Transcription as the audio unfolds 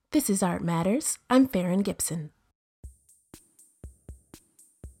This is Art Matters. I'm Farron Gibson.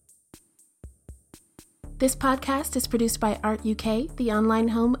 This podcast is produced by Art UK, the online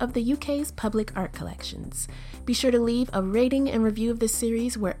home of the UK's public art collections. Be sure to leave a rating and review of this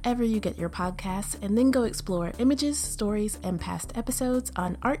series wherever you get your podcasts, and then go explore images, stories, and past episodes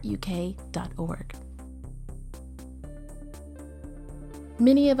on artuk.org.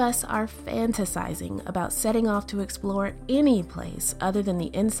 Many of us are fantasizing about setting off to explore any place other than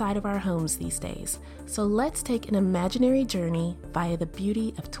the inside of our homes these days. So let's take an imaginary journey via the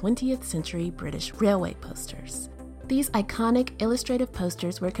beauty of 20th-century British railway posters. These iconic illustrative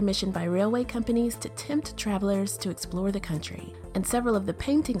posters were commissioned by railway companies to tempt travelers to explore the country, and several of the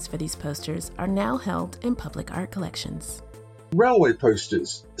paintings for these posters are now held in public art collections. Railway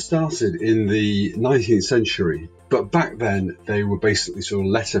posters started in the 19th century, but back then they were basically sort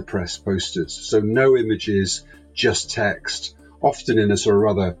of letterpress posters, so no images, just text, often in a sort of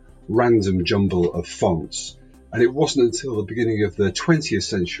rather random jumble of fonts. And it wasn't until the beginning of the 20th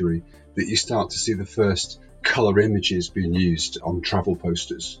century that you start to see the first colour images being used on travel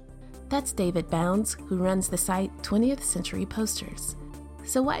posters. That's David Bownes, who runs the site 20th-Century Posters.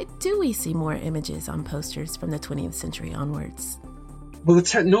 So why do we see more images on posters from the 20th century onwards? Well, the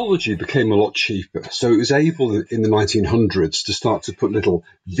technology became a lot cheaper, so it was able in the 1900s to start to put little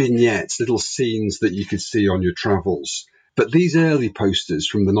vignettes, little scenes that you could see on your travels. But these early posters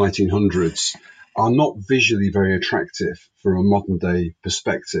from the 1900s are not visually very attractive from a modern day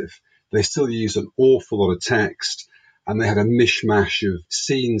perspective. They still use an awful lot of text, and they had a mishmash of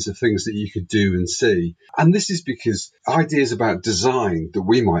scenes of things that you could do and see. And this is because ideas about design that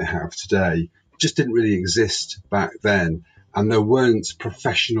we might have today just didn't really exist back then, and there weren't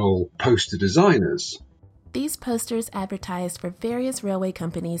professional poster designers. These posters advertised for various railway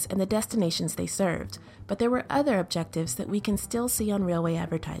companies and the destinations they served, but there were other objectives that we can still see on railway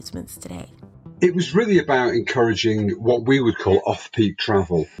advertisements today. It was really about encouraging what we would call off-peak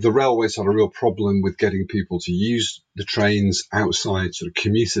travel. The railways had a real problem with getting people to use the trains outside sort of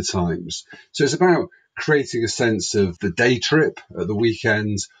commuter times. So it's about creating a sense of the day trip at the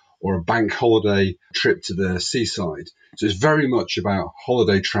weekend or a bank holiday trip to the seaside. So it's very much about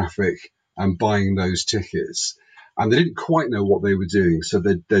holiday traffic and buying those tickets. And they didn't quite know what they were doing. So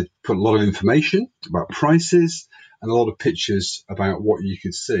they'd put a lot of information about prices and a lot of pictures about what you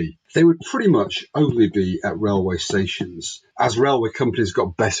could see. They would pretty much only be at railway stations. As railway companies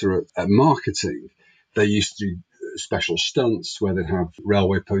got better at marketing, they used to do special stunts where they'd have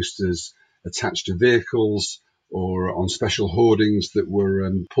railway posters attached to vehicles or on special hoardings that were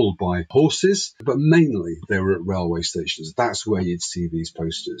pulled by horses. But mainly they were at railway stations. That's where you'd see these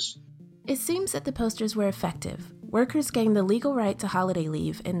posters. It seems that the posters were effective. Workers gained the legal right to holiday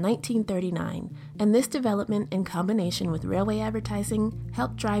leave in 1939, and this development in combination with railway advertising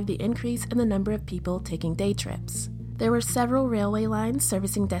helped drive the increase in the number of people taking day trips. There were several railway lines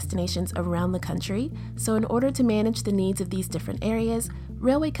servicing destinations around the country, so in order to manage the needs of these different areas,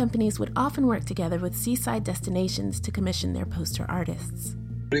 railway companies would often work together with seaside destinations to commission their poster artists.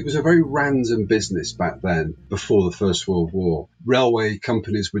 It was a very random business back then, before the First World War. Railway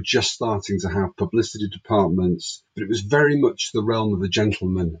companies were just starting to have publicity departments, but it was very much the realm of the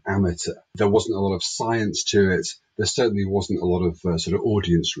gentleman amateur. There wasn't a lot of science to it. There certainly wasn't a lot of sort of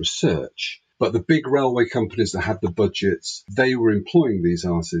audience research. But the big railway companies that had the budgets, they were employing these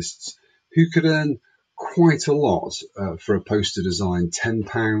artists who could earn quite a lot for a poster design,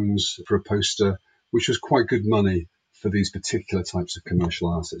 £10 for a poster, which was quite good money for these particular types of commercial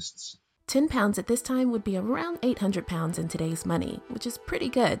artists. £10 at this time would be around £800 in today's money, which is pretty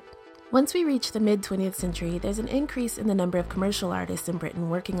good. Once we reach the mid-20th century, there's an increase in the number of commercial artists in Britain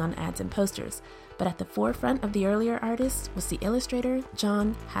working on ads and posters, but at the forefront of the earlier artists was the illustrator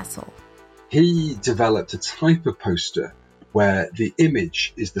John Hassell. He developed a type of poster where the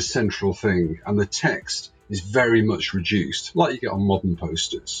image is the central thing and the text is very much reduced, like you get on modern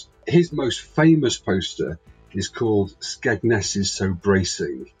posters. His most famous poster is called Skegness's So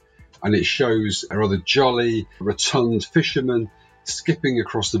Bracing, and it shows a rather jolly, rotund fisherman skipping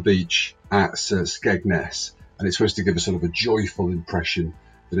across the beach at Skegness, and it's supposed to give a sort of a joyful impression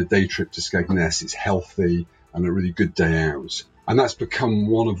that a day trip to Skegness is healthy and a really good day out. And that's become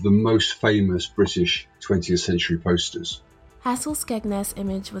one of the most famous British 20th century posters. Hassell's Skegness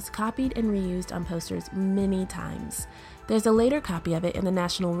image was copied and reused on posters many times. There's a later copy of it in the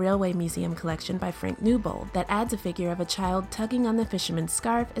National Railway Museum collection by Frank Newbold that adds a figure of a child tugging on the fisherman's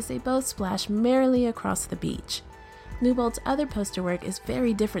scarf as they both splash merrily across the beach. Newbold's other poster work is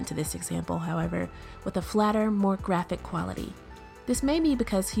very different to this example, however, with a flatter, more graphic quality. This may be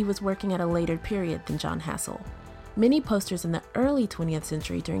because he was working at a later period than John Hassell. Many posters in the early 20th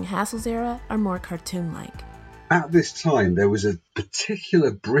century during Hassel's era are more cartoon-like. At this time, there was a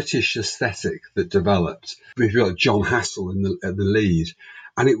particular British aesthetic that developed. We've got John Hassel at the lead,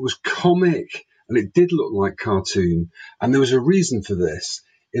 and it was comic, and it did look like cartoon. And there was a reason for this,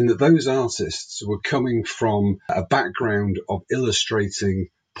 in that those artists were coming from a background of illustrating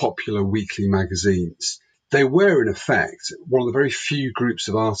popular weekly magazines. They were, in effect, one of the very few groups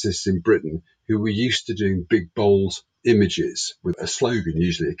of artists in Britain who were used to doing big, bold images with a slogan,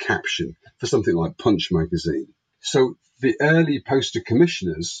 usually a caption, for something like Punch magazine. So the early poster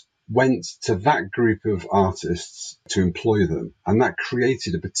commissioners went to that group of artists to employ them, and that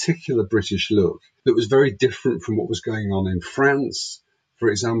created a particular British look that was very different from what was going on in France, for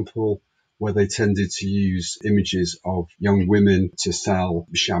example, where they tended to use images of young women to sell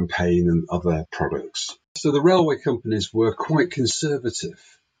champagne and other products. So the railway companies were quite conservative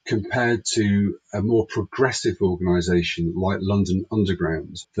compared to a more progressive organisation like London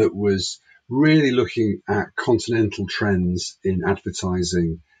Underground that was really looking at continental trends in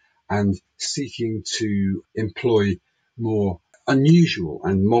advertising and seeking to employ more unusual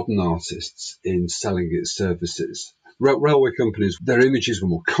and modern artists in selling its services. Railway companies, their images were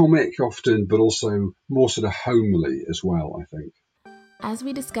more comic often, but also more sort of homely as well, I think. As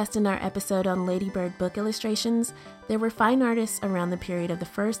we discussed in our episode on Ladybird book illustrations, there were fine artists around the period of the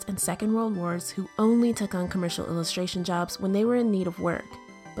First and Second World Wars who only took on commercial illustration jobs when they were in need of work.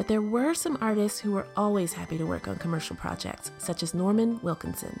 But there were some artists who were always happy to work on commercial projects, such as Norman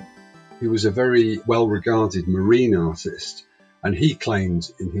Wilkinson. He was a very well-regarded marine artist, and he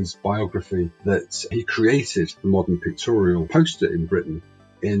claimed in his biography that he created the modern pictorial poster in Britain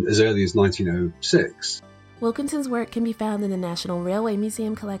in as early as 1906. Wilkinson's work can be found in the National Railway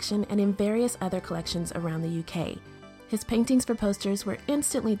Museum collection and in various other collections around the UK. His paintings for posters were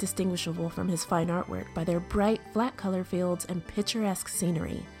instantly distinguishable from his fine artwork by their bright, flat color fields and picturesque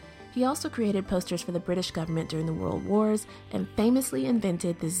scenery. He also created posters for the British government during the World Wars and famously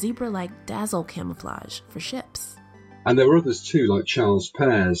invented the zebra-like dazzle camouflage for ships. And there were others too, like Charles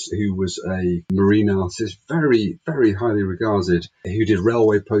Pears, who was a marine artist, very, very highly regarded, who did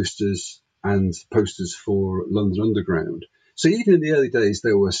railway posters and posters for London Underground. So even in the early days,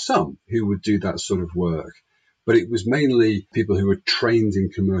 there were some who would do that sort of work. But it was mainly people who were trained in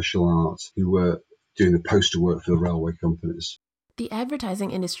commercial art who were doing the poster work for the railway companies. The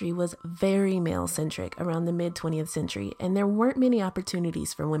advertising industry was very male-centric around the mid-20th century, and there weren't many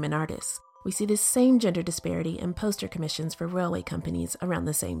opportunities for women artists. We see this same gender disparity in poster commissions for railway companies around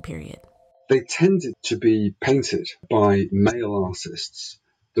the same period. They tended to be painted by male artists.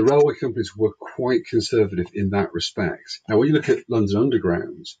 The railway companies were quite conservative in that respect. Now, when you look at London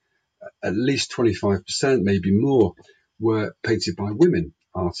Underground, at least 25%, maybe more, were painted by women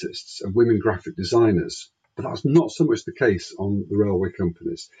artists and women graphic designers. But that's not so much the case on the railway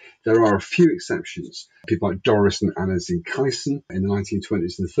companies. There are a few exceptions. People like Doris and Anna Zinkaysen in the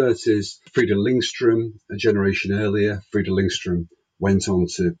 1920s and 30s. Frida Lindström, a generation earlier. Frida Lindström went on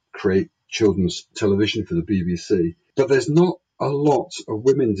to create children's television for the BBC. But there's not a lot of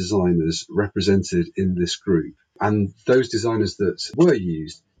women designers represented in this group. And those designers that were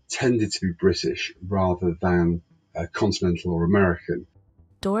used tended to be British rather than continental or American.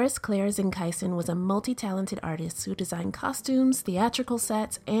 Doris Claire Zinkaysen was a multi-talented artist who designed costumes, theatrical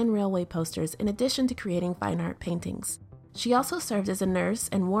sets, and railway posters in addition to creating fine art paintings. She also served as a nurse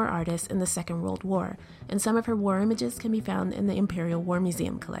and war artist in the Second World War, and some of her war images can be found in the Imperial War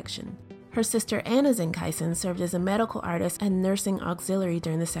Museum collection. Her sister Anna Zinkaysen served as a medical artist and nursing auxiliary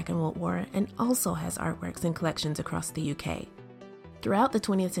during the Second World War and also has artworks in collections across the UK. Throughout the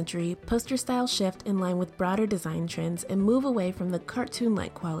 20th century, poster styles shift in line with broader design trends and move away from the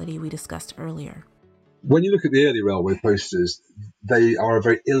cartoon-like quality we discussed earlier. When you look at the early railway posters, they are a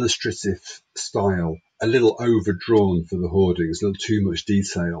very illustrative style, a little overdrawn for the hoardings, a little too much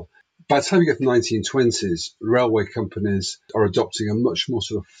detail. By the time you get to the 1920s, railway companies are adopting a much more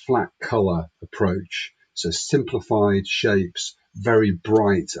sort of flat colour approach. So simplified shapes, very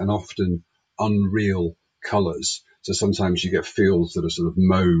bright and often unreal colours. So sometimes you get fields that are sort of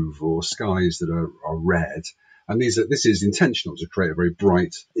mauve or skies that are red. And this is intentional to create a very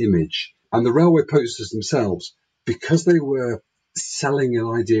bright image. And the railway posters themselves, because they were selling an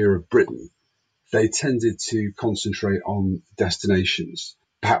idea of Britain, they tended to concentrate on destinations.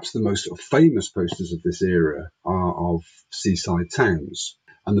 Perhaps the most famous posters of this era are of seaside towns.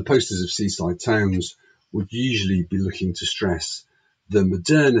 And the posters of seaside towns would usually be looking to stress the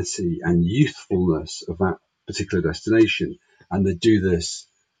modernity and youthfulness of that particular destination. And they do this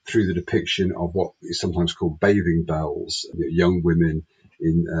through the depiction of what is sometimes called bathing belles, young women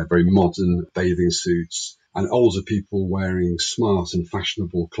in very modern bathing suits, and older people wearing smart and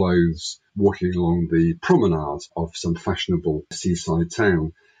fashionable clothes walking along the promenade of some fashionable seaside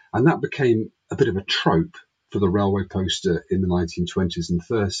town. And that became a bit of a trope for the railway poster in the 1920s and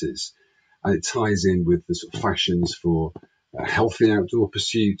 30s. And it ties in with the sort of fashions for healthy outdoor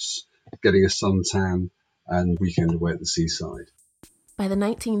pursuits, getting a suntan, and weekend away at the seaside. By the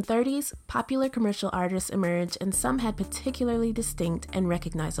 1930s, popular commercial artists emerged, and some had particularly distinct and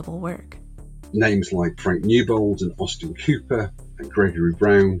recognizable work. Names like Frank Newbold and Austin Cooper and Gregory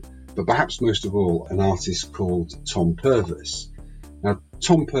Brown, but perhaps most of all, an artist called Tom Purvis. Now,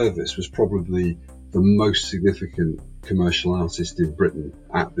 Tom Purvis was probably the most significant commercial artist in Britain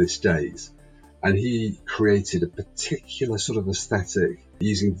at this date, and he created a particular sort of aesthetic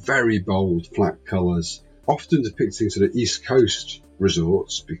using very bold, flat colours, often depicting sort of East Coast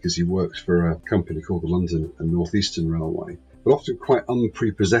resorts because he worked for a company called the London and North Eastern Railway. But often quite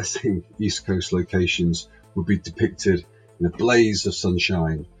unprepossessing East Coast locations would be depicted in a blaze of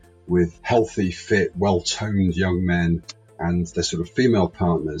sunshine with healthy, fit, well-toned young men and their sort of female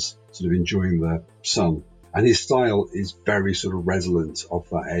partners sort of enjoying the sun. And his style is very sort of redolent of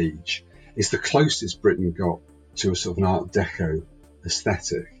that age. It's the closest Britain got to a sort of an Art Deco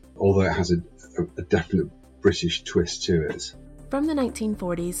aesthetic, although it has a definite British twist to it. From the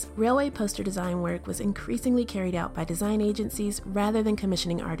 1940s, railway poster design work was increasingly carried out by design agencies rather than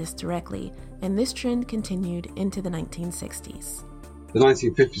commissioning artists directly, and this trend continued into the 1960s. The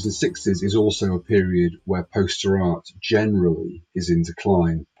 1950s and 60s is also a period where poster art generally is in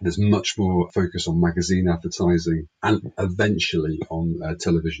decline. There's much more focus on magazine advertising and eventually on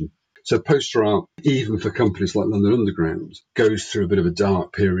television. So poster art, even for companies like London Underground, goes through a bit of a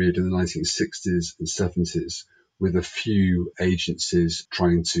dark period in the 1960s and 70s, with a few agencies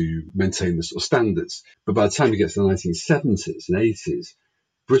trying to maintain the sort of standards. But by the time you get to the 1970s and 80s,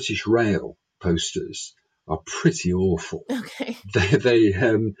 British Rail posters are pretty awful. Okay.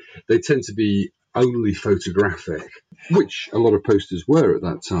 They tend to be only photographic, which a lot of posters were at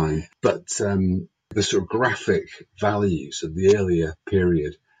that time. But the sort of graphic values of the earlier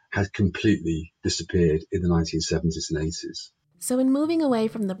period had completely disappeared in the 1970s and 80s. So in moving away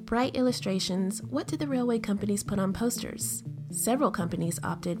from the bright illustrations, what did the railway companies put on posters? Several companies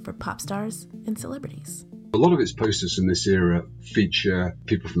opted for pop stars and celebrities. A lot of its posters from this era feature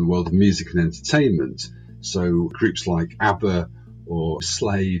people from the world of music and entertainment, so groups like ABBA or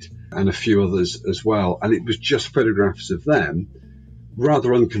Slade and a few others as well. And it was just photographs of them,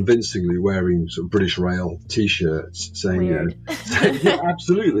 rather unconvincingly wearing sort of British Rail T-shirts saying, yeah,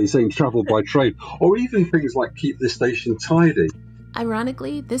 absolutely, saying travel by train, or even things like keep this station tidy.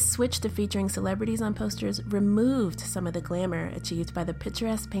 Ironically, this switch to featuring celebrities on posters removed some of the glamour achieved by the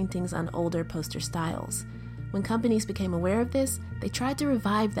picturesque paintings on older poster styles. When companies became aware of this, they tried to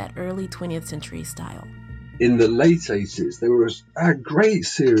revive that early 20th century style. In the late 80s, there was a great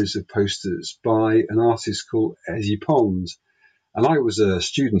series of posters by an artist called Eddie Pond. And I was a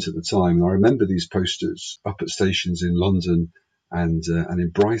student at the time, and I remember these posters up at stations in London and in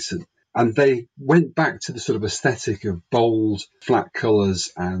Brighton. And they went back to the sort of aesthetic of bold, flat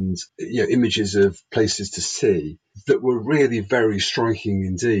colours and images of places to see that were really very striking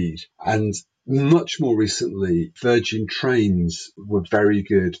indeed. And much more recently, Virgin Trains were very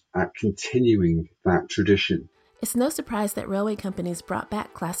good at continuing that tradition. It's no surprise that railway companies brought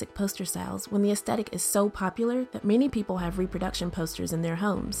back classic poster styles when the aesthetic is so popular that many people have reproduction posters in their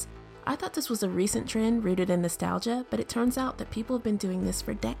homes. I thought this was a recent trend rooted in nostalgia, but it turns out that people have been doing this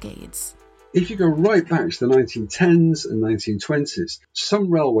for decades. If you go right back to the 1910s and 1920s,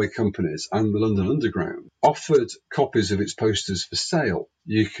 some railway companies and the London Underground offered copies of its posters for sale.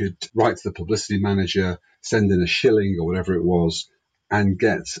 You could write to the publicity manager, send in a shilling or whatever it was, and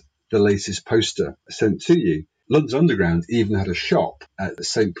get the latest poster sent to you. London Underground even had a shop at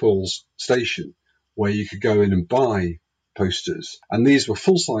St Paul's station where you could go in and buy posters. And these were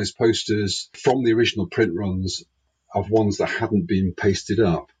full-size posters from the original print runs of ones that hadn't been pasted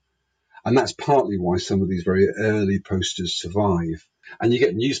up. And that's partly why some of these very early posters survive. And you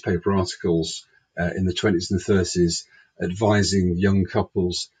get newspaper articles in the 20s and 30s advising young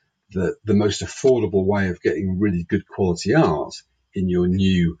couples that the most affordable way of getting really good quality art in your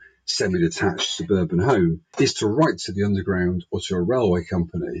new semi-detached suburban home is to write to the Underground or to a railway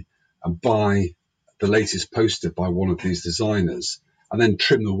company and buy the latest poster by one of these designers and then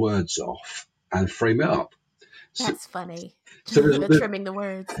trim the words off and frame it up. That's funny. So trimming the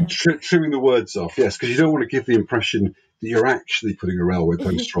words. Yeah. Trimming the words off, yes, because you don't want to give the impression that you're actually putting a railway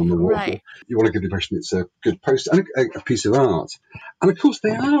poster on the wall. Right. You want to give the impression it's a good poster and a piece of art. And of course,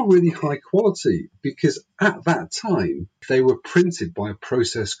 they are really high quality because at that time, they were printed by a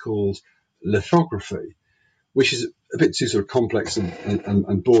process called lithography. which is a bit too sort of complex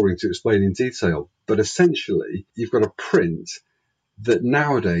and boring to explain in detail. But essentially, you've got a print that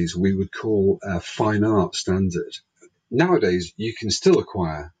nowadays we would call a fine art standard. Nowadays, you can still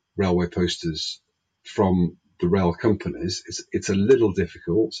acquire railway posters from the rail companies. It's a little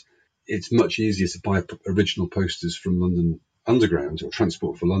difficult. It's much easier to buy original posters from London Underground or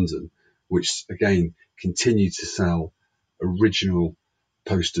Transport for London, which again continue to sell original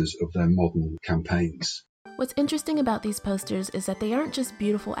posters of their modern campaigns. What's interesting about these posters is that they aren't just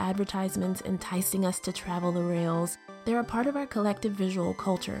beautiful advertisements enticing us to travel the rails. They're a part of our collective visual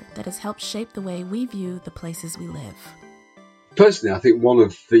culture that has helped shape the way we view the places we live. Personally, I think one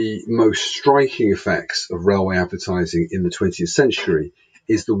of the most striking effects of railway advertising in the 20th century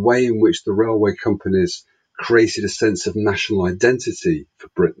is the way in which the railway companies created a sense of national identity for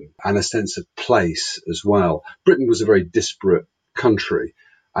Britain and a sense of place as well. Britain was a very disparate country,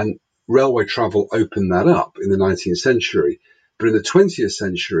 and railway travel opened that up in the 19th century. But in the 20th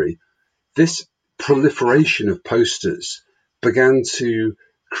century, this proliferation of posters began to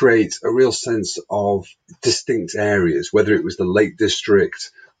create a real sense of distinct areas, whether it was the Lake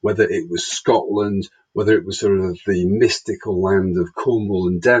District, whether it was Scotland, whether it was sort of the mystical land of Cornwall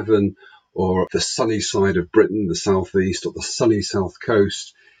and Devon, or the sunny side of Britain, the southeast, or the sunny south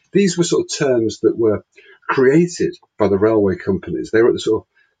coast. These were sort of terms that were created by the railway companies. They were at the sort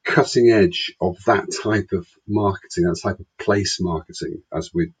of cutting edge of that type of marketing, that type of place marketing,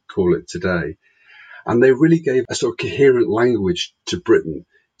 as we call it today. And they really gave a sort of coherent language to Britain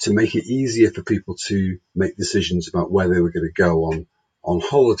to make it easier for people to make decisions about where they were going to go on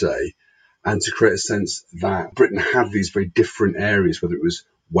holiday, and to create a sense that Britain had these very different areas, whether it was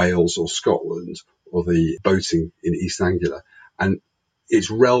Wales or Scotland or the boating in East Anglia. And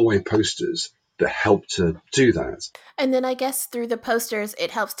it's railway posters that helped to do that. And then I guess through the posters,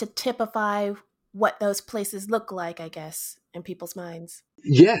 it helps to typify what those places look like, I guess, in people's minds.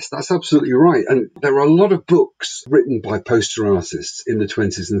 Yes, that's absolutely right. And there are a lot of books written by poster artists in the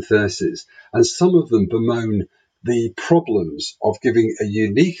 20s and 30s, and some of them bemoan the problems of giving a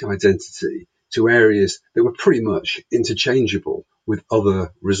unique identity to areas that were pretty much interchangeable with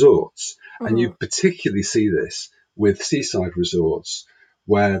other resorts. Mm-hmm. And you particularly see this with seaside resorts,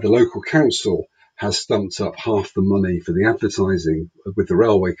 where the local council has stumped up half the money for the advertising with the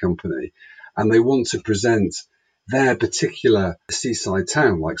railway company, and they want to present their particular seaside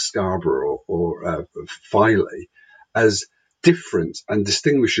town, like Scarborough or Filey, as different and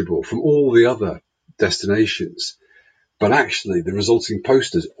distinguishable from all the other destinations. But actually, the resulting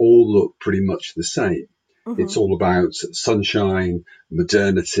posters all look pretty much the same. Mm-hmm. It's all about sunshine,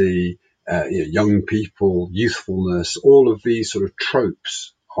 modernity, young people, youthfulness, all of these sort of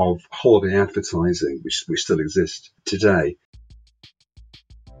tropes of holiday advertising, which still exist today.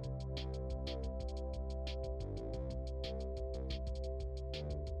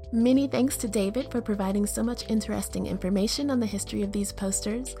 Many thanks to David for providing so much interesting information on the history of these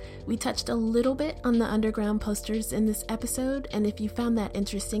posters. We touched a little bit on the underground posters in this episode, and if you found that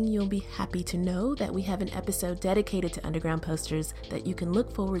interesting, you'll be happy to know that we have an episode dedicated to underground posters that you can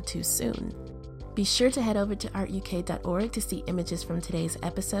look forward to soon. Be sure to head over to artuk.org to see images from today's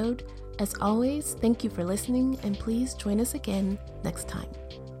episode. As always, thank you for listening, and please join us again next time.